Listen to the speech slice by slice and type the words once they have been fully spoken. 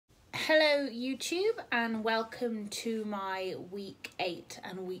Hello YouTube, and welcome to my week 8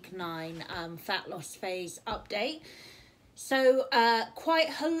 and week 9 fat loss phase update. So quite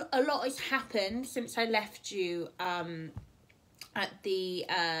a lot has happened since I left you at the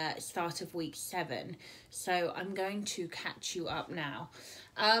start of week 7, so I'm going to catch you up now.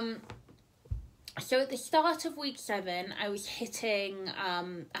 So at the start of week 7, I was hitting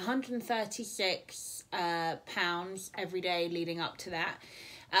 136 pounds every day leading up to that.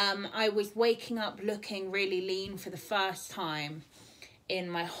 I was waking up looking really lean for the first time in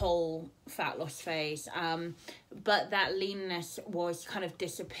my whole fat loss phase, but that leanness was kind of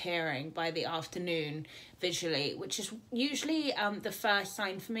disappearing by the afternoon visually, which is usually the first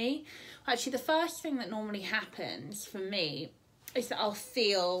sign for me. Actually, the first thing that normally happens for me is that I'll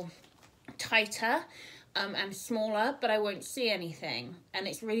feel tighter and smaller, but I won't see anything, and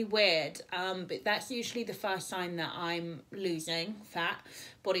it's really weird, but that's usually the first sign that I'm losing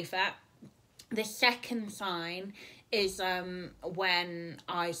body fat. The second sign is when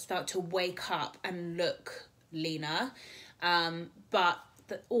I start to wake up and look leaner, but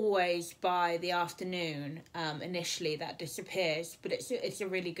always by the afternoon, initially that disappears, but it's a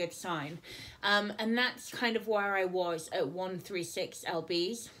really good sign, and that's kind of where I was at 136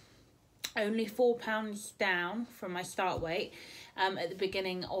 lbs. Only 4 pounds down from my start weight at the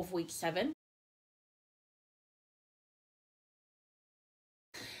beginning of week 7.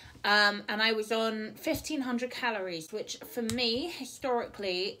 And I was on 1500 calories, which for me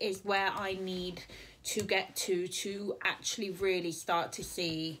historically is where I need to get to actually really start to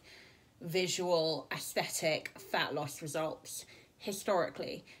see visual aesthetic fat loss results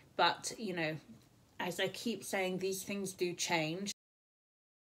historically. But you know, as I keep saying, these things do change.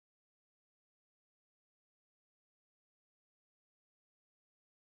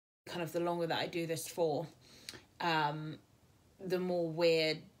 Kind of the longer that I do this for, the more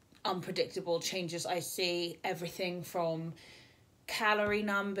weird, unpredictable changes I see. Everything from calorie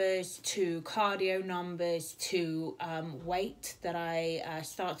numbers to cardio numbers to weight that I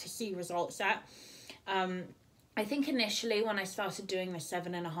start to see results at. I think initially when I started doing this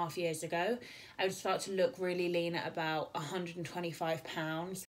 7.5 years ago, I would start to look really lean at about 125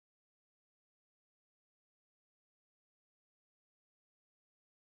 pounds.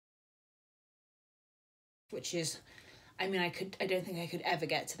 Which is, I mean, I don't think I could ever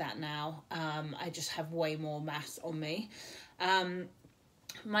get to that now. I just have way more mass on me.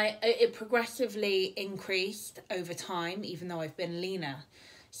 It progressively increased over time, even though I've been leaner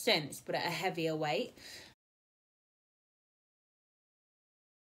since, but at a heavier weight.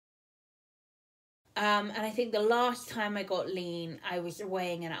 And I think the last time I got lean, I was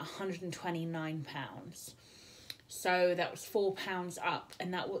weighing in at 129 pounds. So that was 4 pounds up,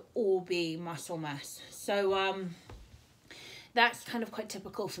 and that would all be muscle mass. So that's kind of quite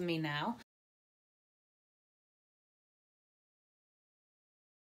typical for me now.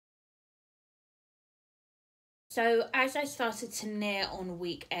 So as I started to near on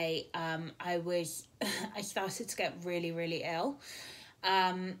week 8, I started to get really ill.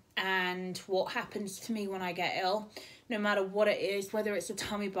 And what happens to me when I get ill, no matter what it is, whether it's a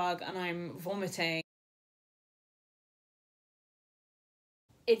tummy bug and I'm vomiting,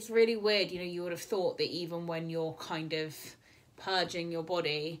 it's really weird. You know, you would have thought that even when you're kind of purging your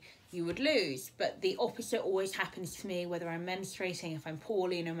body, you would lose, but the opposite always happens to me. Whether I'm menstruating, if I'm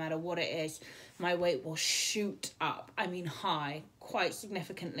poorly, no matter what it is, my weight will shoot up. I mean, high, quite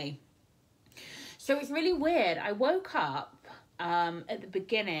significantly. So it's really weird. I woke up at the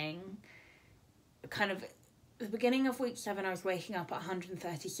beginning, the beginning of week 7, I was waking up at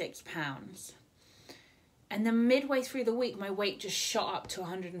 136 pounds. And then midway through the week, my weight just shot up to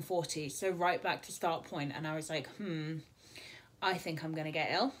 140. So right back to start point. And I was like, I think I'm going to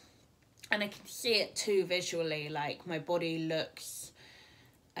get ill. And I can see it too visually. Like my body looks,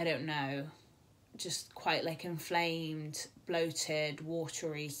 I don't know, just quite like inflamed, bloated,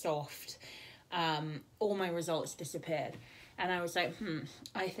 watery, soft. All my results disappeared. And I was like,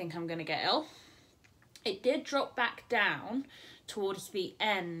 I think I'm going to get ill. It did drop back down towards the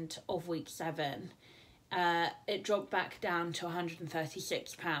end of week 7. It dropped back down to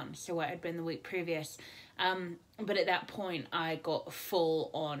 136 pounds, so where it had been the week previous. But at that point, I got full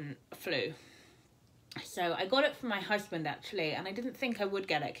on flu. So I got it from my husband, actually, and I didn't think I would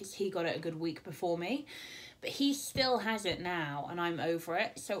get it because he got it a good week before me. But he still has it now, and I'm over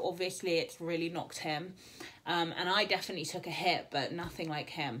it. So obviously it's really knocked him. And I definitely took a hit, but nothing like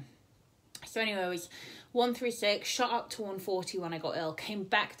him. So anyway, it was 136, shot up to 140 when I got ill, came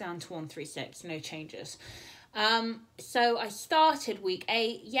back down to 136, no changes. So I started week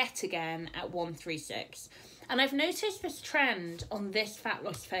 8 yet again at 136. And I've noticed this trend on this fat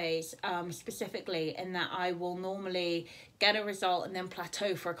loss phase, specifically, in that I will normally get a result and then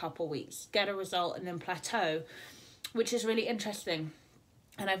plateau for a couple of weeks, get a result and then plateau, which is really interesting.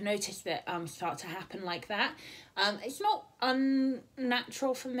 And I've noticed it start to happen like that. It's not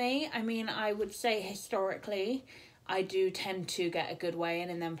unnatural for me. I mean, I would say historically, I do tend to get a good weigh in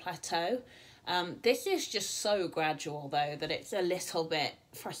and then plateau. This is just so gradual, though, that it's a little bit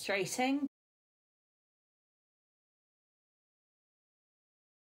frustrating.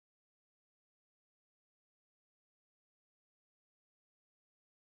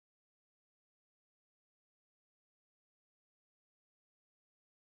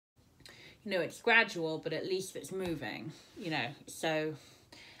 You know, it's gradual, but at least it's moving, you know. So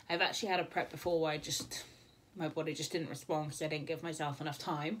I've actually had a prep before where my body just didn't respond because I didn't give myself enough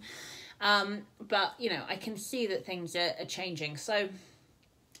time. But, you know, I can see that things are changing. So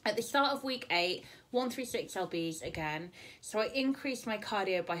at the start of week 8, 136 lbs again. So I increased my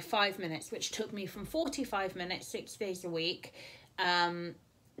cardio by 5 minutes, which took me from 45 minutes 6 days a week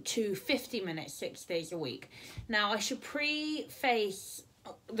to 50 minutes 6 days a week. Now, I should preface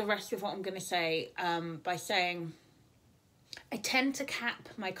the rest of what I'm going to say by saying I tend to cap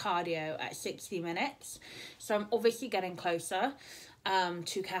my cardio at 60 minutes. So I'm obviously getting closer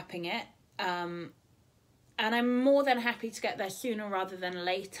to capping it. And I'm more than happy to get there sooner rather than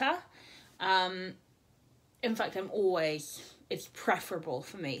later. In fact, it's preferable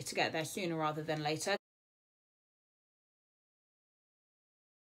for me to get there sooner rather than later.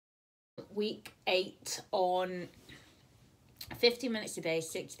 Week 8 on 50 minutes a day,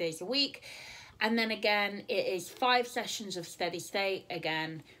 6 days a week. And then again, it is 5 sessions of steady state.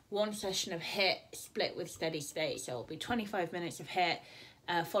 Again, 1 session of HIIT split with steady state. So it'll be 25 minutes of HIIT,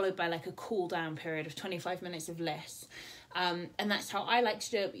 followed by like a cool down period of 25 minutes of LISS. And that's how I like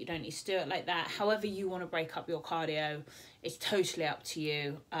to do it, but you don't need to do it like that. However you want to break up your cardio, it's totally up to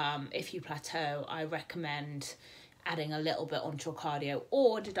you. If you plateau, I recommend adding a little bit onto your cardio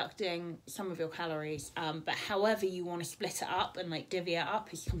or deducting some of your calories. But however you want to split it up and like divvy it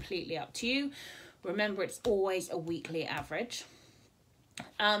up is completely up to you. Remember, it's always a weekly average.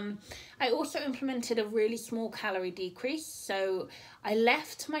 I also implemented a really small calorie decrease. So I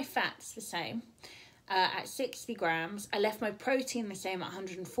left my fats the same at 60 grams. I left my protein the same at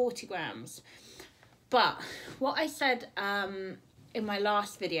 140 grams. But what I said in my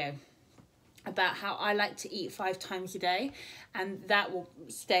last video about how I like to eat 5 times a day, and that will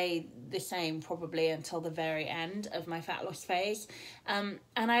stay the same probably until the very end of my fat loss phase. And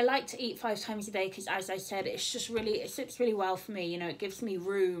I like to eat 5 times a day because, as I said, it sits really well for me. You know, it gives me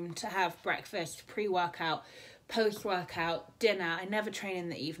room to have breakfast, pre-workout, post-workout, dinner. I never train in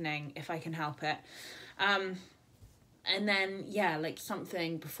the evening if I can help it. And then, yeah, like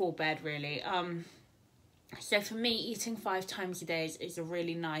something before bed, really. So for me, eating 5 times a day is a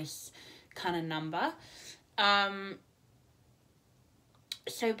really nice kind of number.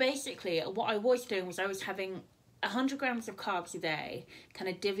 So basically what I was doing was I was having 100 grams of carbs a day, kind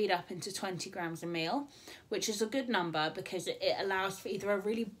of divvied up into 20 grams a meal, which is a good number because it allows for either a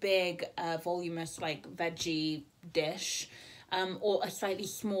really big voluminous like veggie dish or a slightly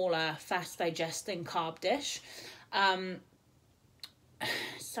smaller fast digesting carb dish.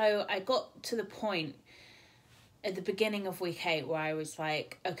 So I got to the point at the beginning of week 8 where I was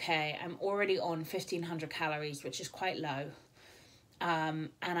like, okay, I'm already on 1,500 calories, which is quite low.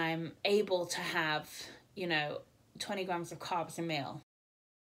 And I'm able to have, 20 grams of carbs a meal.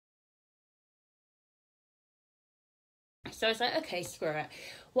 So I was like, okay, screw it.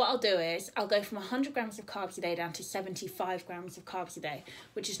 What I'll do is I'll go from 100 grams of carbs a day down to 75 grams of carbs a day,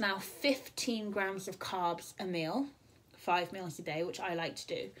 which is now 15 grams of carbs a meal, 5 meals a day, which I like to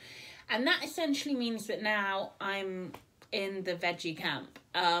do. And that essentially means that now I'm in the veggie camp.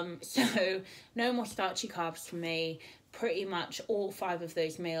 So no more starchy carbs for me. Pretty much all 5 of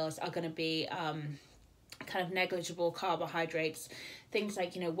those meals are going to be kind of negligible carbohydrates. Things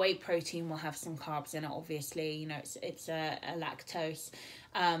like, whey protein will have some carbs in it, obviously. It's a lactose.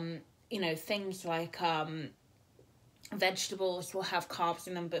 Things like vegetables will have carbs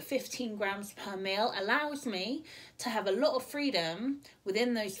in them, but 15 grams per meal allows me to have a lot of freedom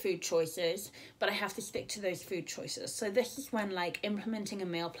within those food choices, but I have to stick to those food choices. So this is when implementing a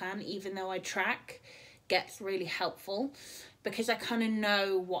meal plan, even though I track, gets really helpful because I kind of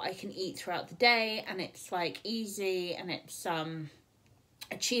know what I can eat throughout the day, and it's easy and it's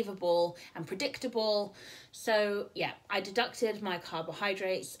achievable and predictable. So yeah, I deducted my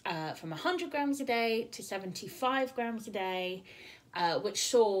carbohydrates from 100 grams a day to 75 grams a day, which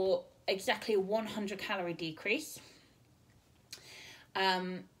saw exactly a 100 calorie decrease.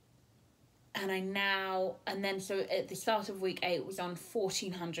 and then so at the start of week 8 was on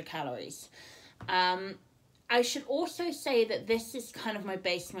 1400 calories. I should also say that this is kind of my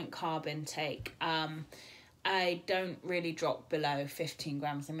basement carb intake. I don't really drop below 15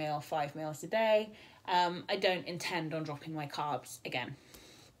 grams a meal, 5 meals a day. I don't intend on dropping my carbs again.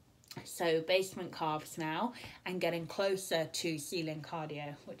 So basement carbs now, and getting closer to ceiling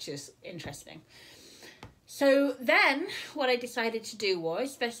cardio, which is interesting. So then what I decided to do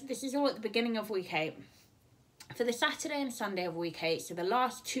was, this is all at the beginning of week 8. For the Saturday and Sunday of week 8, so the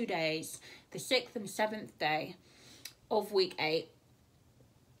last 2 days, the 6th and 7th day of week 8,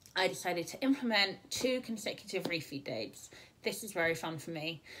 I decided to implement 2 consecutive refeed days. This is very fun for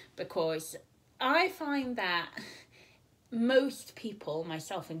me because I find that most people,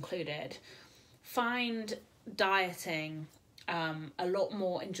 myself included, find dieting a lot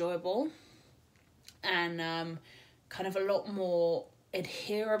more enjoyable and kind of a lot more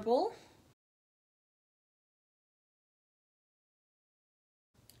adherable.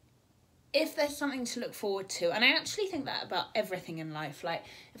 If there's something to look forward to, and I actually think that about everything in life, like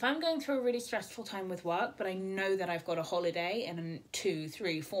if I'm going through a really stressful time with work, but I know that I've got a holiday in 2,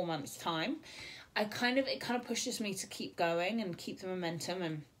 3, 4 months time, it kind of pushes me to keep going and keep the momentum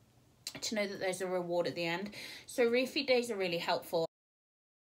and to know that there's a reward at the end. So refeed days are really helpful.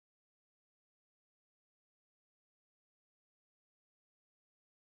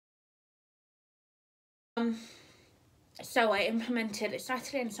 So I implemented a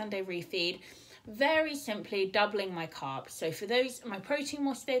Saturday and Sunday refeed, very simply doubling my carbs. So for those, my protein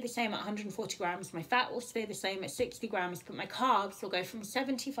will stay the same at 140 grams, my fat will stay the same at 60 grams, but my carbs will go from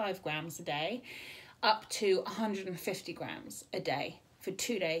 75 grams a day up to 150 grams a day for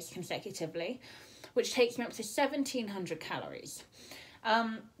 2 days consecutively, which takes me up to 1,700 calories.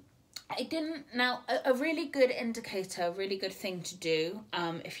 A really good indicator, a really good thing to do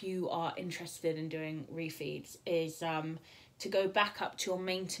if you are interested in doing refeeds is to go back up to your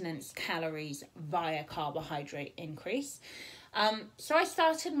maintenance calories via carbohydrate increase. So I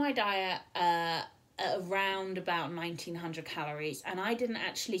started my diet at around about 1,900 calories, and I didn't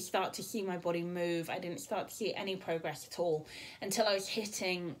actually start to see my body move. I didn't start to see any progress at all until I was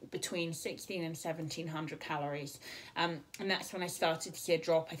hitting between 1,600 and 1,700 calories. And that's when I started to see a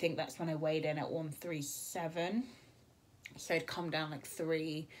drop. I think that's when I weighed in at 137. So I'd come down like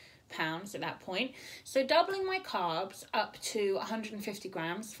 3 pounds at that point. So doubling my carbs up to 150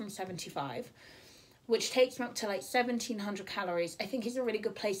 grams from 75, which takes me up to like 1,700 calories, I think is a really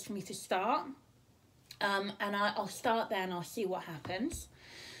good place for me to start. And I'll start there and I'll see what happens.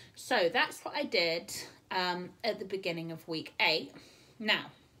 So that's what I did at the beginning of week 8.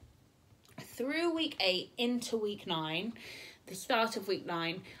 Now, through week 8 into week 9, the start of week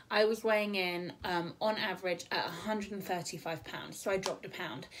 9, I was weighing in on average at 135 pounds. So I dropped a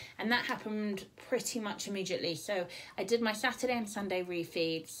pound, and that happened pretty much immediately. So I did my Saturday and Sunday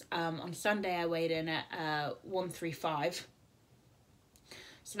refeeds. On Sunday, I weighed in at 135.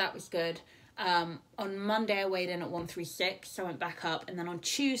 So that was good. On Monday I weighed in at 136, so I went back up, and then on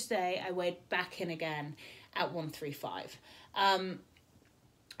Tuesday I weighed back in again at 135.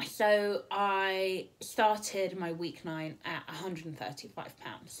 So I started my week 9 at 135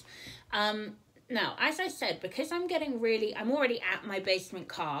 pounds. Now, as I said, because I'm already at my basement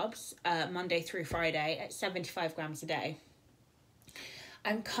carbs Monday through Friday at 75 grams a day.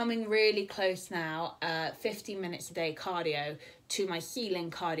 I'm coming really close now, 50 minutes a day cardio, to my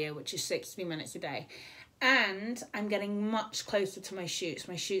ceiling cardio, which is 60 minutes a day. And I'm getting much closer to my shoots.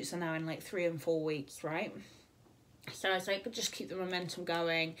 My shoots are now in like 3 and 4 weeks, right? So I was like, just keep the momentum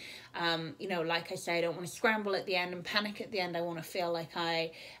going. Like I say, I don't want to scramble at the end and panic at the end. I want to feel like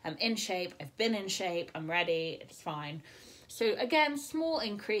I am in shape. I've been in shape. I'm ready. It's fine. So again, small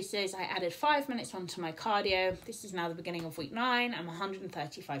increases. I added 5 minutes onto my cardio. This is now the beginning of week 9. I'm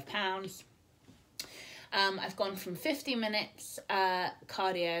 135 pounds. I've gone from 50 minutes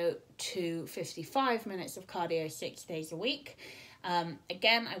cardio to 55 minutes of cardio 6 days a week.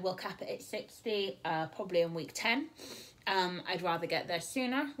 Again, I will cap it at 60, probably in week 10. I'd rather get there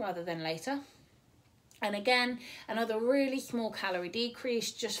sooner rather than later. And again, another really small calorie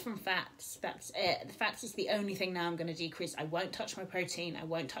decrease just from fats. That's it. The fats is the only thing now I'm going to decrease. I won't touch my protein. I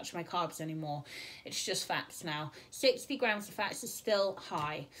won't touch my carbs anymore. It's just fats now. 60 grams of fats is still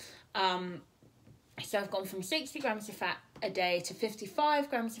high. So I've gone from 60 grams of fat a day to 55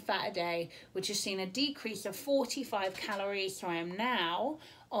 grams of fat a day, which has seen a decrease of 45 calories. So I am now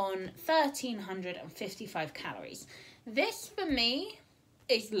on 1,355 calories. This for me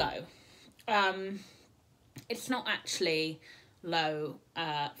is low. It's not actually low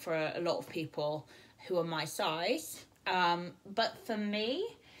for a lot of people who are my size. But for me,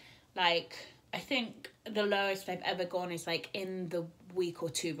 Like, I think the lowest I've ever gone is like in the week or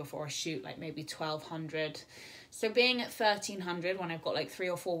two before a shoot, like maybe 1200. So being at 1300 when I've got like 3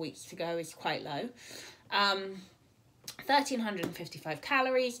 or 4 weeks to go is quite low. 1355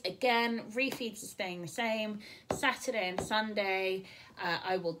 calories. Again, refeeds are staying the same. Saturday and Sunday,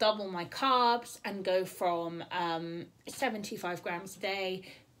 I will double my carbs and go from 75 grams a day,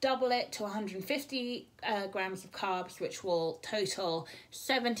 double it to 150 grams of carbs, which will total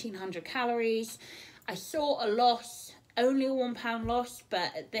 1700 calories. I saw a loss, only a 1 pound loss,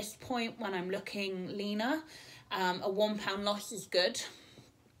 but at this point when I'm looking leaner, a 1 pound loss is good.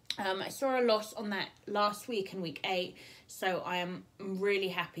 I saw a loss on that last week in week 8, so I am really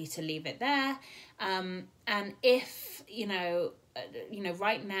happy to leave it there. And if,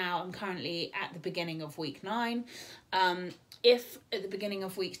 right now I'm currently at the beginning of week 9. If at the beginning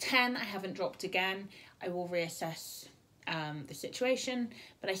of week 10 I haven't dropped again, I will reassess the situation,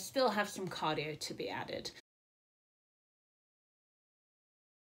 but I still have some cardio to be added.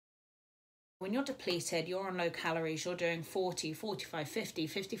 When you're depleted, you're on low calories, you're doing 40, 45, 50,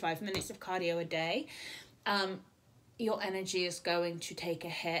 55 minutes of cardio a day, your energy is going to take a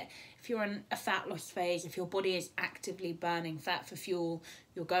hit. If you're in a fat loss phase, if your body is actively burning fat for fuel,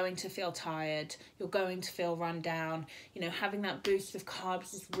 you're going to feel tired, you're going to feel run down. Having that boost of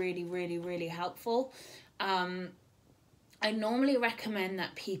carbs is really, really, really helpful. I normally recommend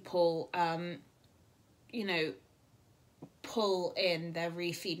that people, pull in their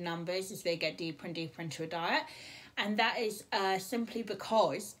refeed numbers as they get deeper and deeper into a diet, and that is simply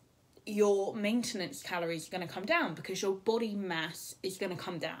because your maintenance calories are going to come down because your body mass is going to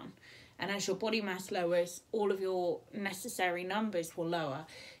come down, and as your body mass lowers, all of your necessary numbers will lower,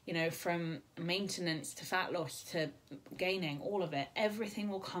 from maintenance to fat loss to gaining, all of it, everything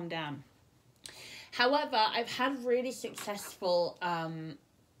will come down. However, I've had really successful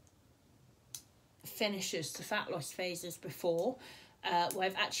finishes to fat loss phases before, where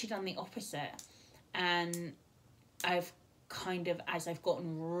I've actually done the opposite, and I've as I've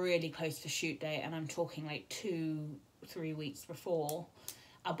gotten really close to shoot day, and I'm talking like 2-3 weeks before,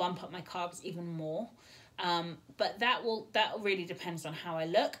 I'll bump up my carbs even more, but that really depends on how I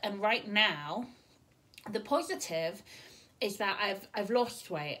look. And right now the positive is that I've lost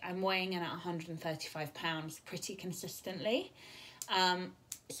weight. I'm weighing in at 135 pounds pretty consistently.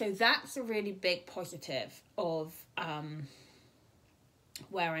 So that's a really big positive of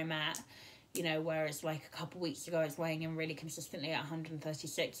where I'm at, whereas like a couple of weeks ago I was weighing in really consistently at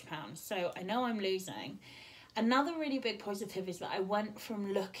 136 pounds. So I know I'm losing. Another really big positive is that I went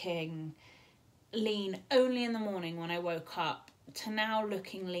from looking lean only in the morning when I woke up to now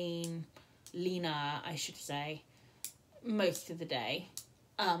looking leaner, I should say, most of the day,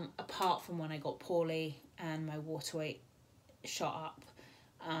 apart from when I got poorly and my water weight shot up.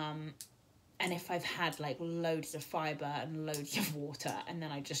 And if I've had like loads of fibre and loads of water, and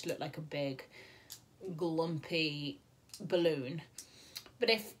then I just look like a big glumpy balloon.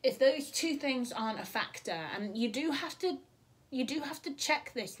 But if those two things aren't a factor, and you do have to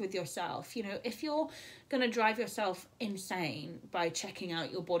check this with yourself, if you're going to drive yourself insane by checking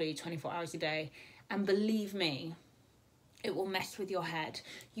out your body 24 hours a day, and believe me, it will mess with your head.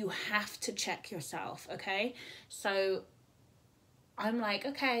 You have to check yourself, okay? So I'm like,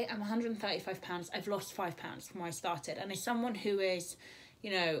 okay, I'm 135 pounds. I've lost 5 pounds from where I started. And as someone who is,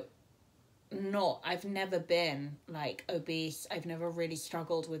 I've never been like obese. I've never really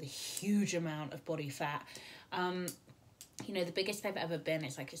struggled with a huge amount of body fat. The biggest I've ever been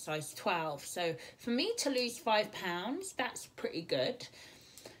is like a size 12. So for me to lose 5 pounds, that's pretty good.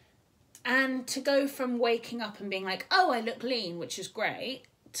 And to go from waking up and being like, oh, I look lean, which is great,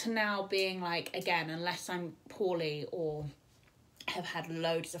 to now being like, again, unless I'm poorly or have had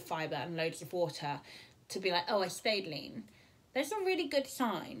loads of fibre and loads of water, to be like, oh, I stayed lean. There's a really good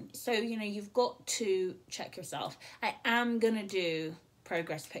sign. So, you've got to check yourself. I am going to do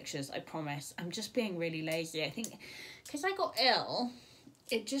progress pictures, I promise. I'm just being really lazy. I think because I got ill,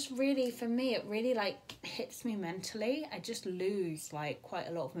 it just really, for me, it really like hits me mentally. I just lose like quite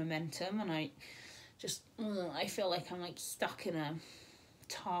a lot of momentum, and I feel like I'm like stuck in a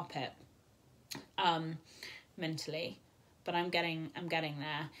tar pit mentally. But I'm getting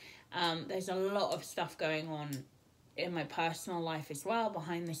there. There's a lot of stuff going on in my personal life as well,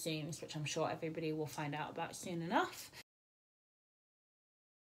 behind the scenes, which I'm sure everybody will find out about soon enough.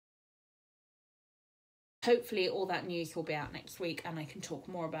 Hopefully all that news will be out next week and I can talk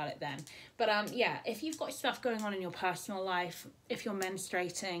more about it then. But if you've got stuff going on in your personal life, if you're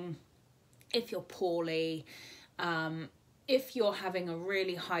menstruating, if you're poorly, if you're having a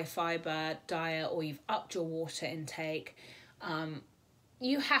really high fibre diet, or you've upped your water intake,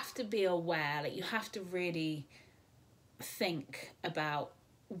 you have to be aware, like you have to really think about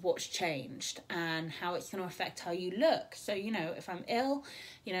what's changed and how it's going to affect how you look. So, you know, if I'm ill,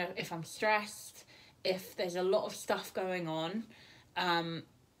 you know, if I'm stressed, if there's a lot of stuff going on,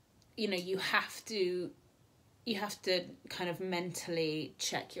 you know, you have to kind of mentally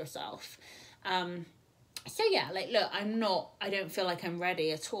check yourself. So yeah, like, look, I don't feel like I'm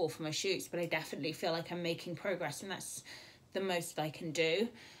ready at all for my shoots, but I definitely feel like I'm making progress, and that's the most I can do.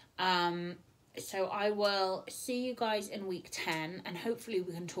 So I will see you guys in week 10, and hopefully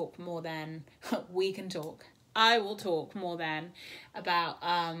we can talk more then. I will talk more then about,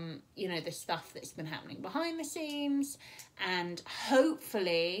 you know, the stuff that's been happening behind the scenes, and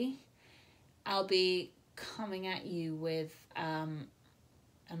hopefully I'll be coming at you with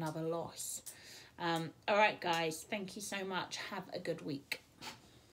another loss. All right, guys, thank you so much. Have a good week.